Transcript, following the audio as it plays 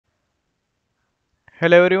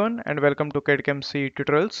Hello everyone and welcome to CAD/CAM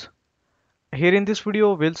tutorials. Here in this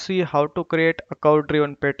video we'll see how to create a curve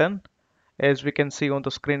driven pattern as we can see on the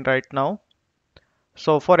screen right now.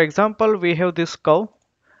 So for example we have this curve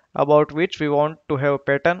about which we want to have a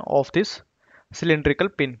pattern of this cylindrical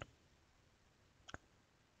pin.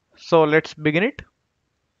 So let's begin it.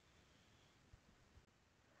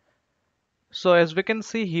 So as we can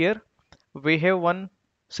see here we have one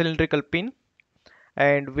cylindrical pin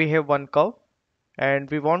and we have one curve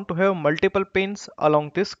and we want to have multiple pins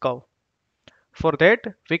along this curve. For that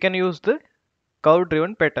we can use the curve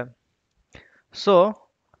driven pattern. So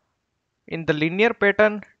in the linear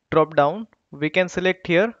pattern drop down, we can select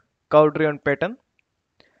here curve driven pattern.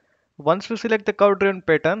 Once we select the curve driven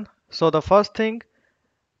pattern, so the first thing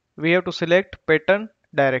we have to select pattern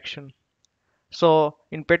direction. So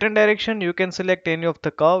in pattern direction, you can select any of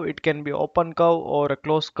the curve. It can be open curve or a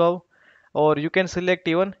closed curve, or you can select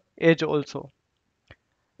even edge also.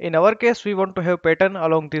 In our case, we want to have pattern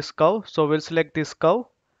along this curve, so we'll select this curve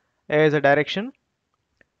as a direction.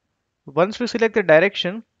 Once we select the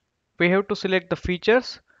direction, we have to select the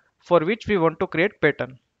features for which we want to create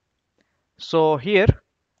pattern. So here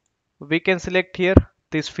we can select here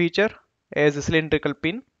this feature as a cylindrical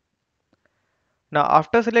pin. Now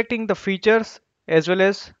after selecting the features as well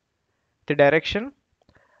as the direction,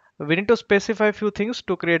 we need to specify a few things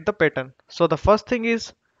to create the pattern. So the first thing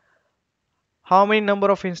is how many number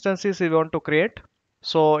of instances we want to create.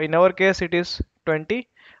 So in our case it is 20,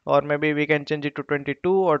 or maybe we can change it to 22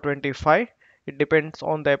 or 25. It depends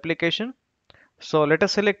on the application. So let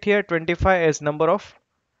us select here 25 as number of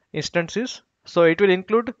instances. So it will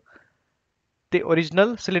include the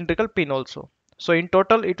original cylindrical pin also. So in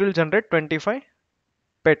total it will generate 25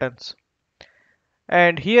 patterns.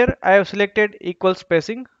 And here I have selected equal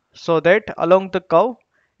spacing so that along the curve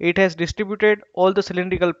it has distributed all the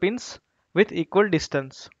cylindrical pins with equal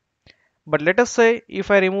distance. But let us say if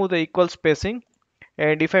I remove the equal spacing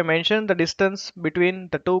and if I mention the distance between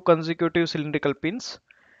the two consecutive cylindrical pins,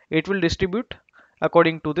 it will distribute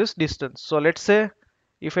according to this distance. So let's say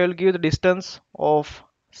if I will give the distance of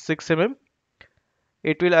 6 mm,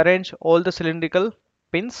 it will arrange all the cylindrical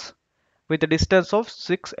pins with a distance of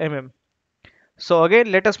 6 mm. So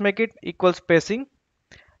again let us make it equal spacing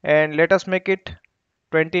and let us make it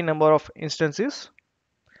 20 number of instances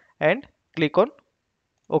and click on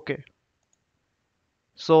OK.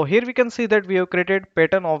 So here we can see that we have created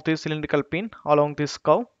pattern of this cylindrical pin along this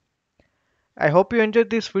curve. I hope you enjoyed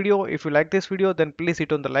this video. If you like this video then please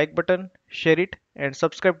hit on the like button, share it and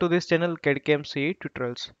subscribe to this channel CAD/CAM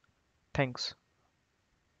tutorials. Thanks.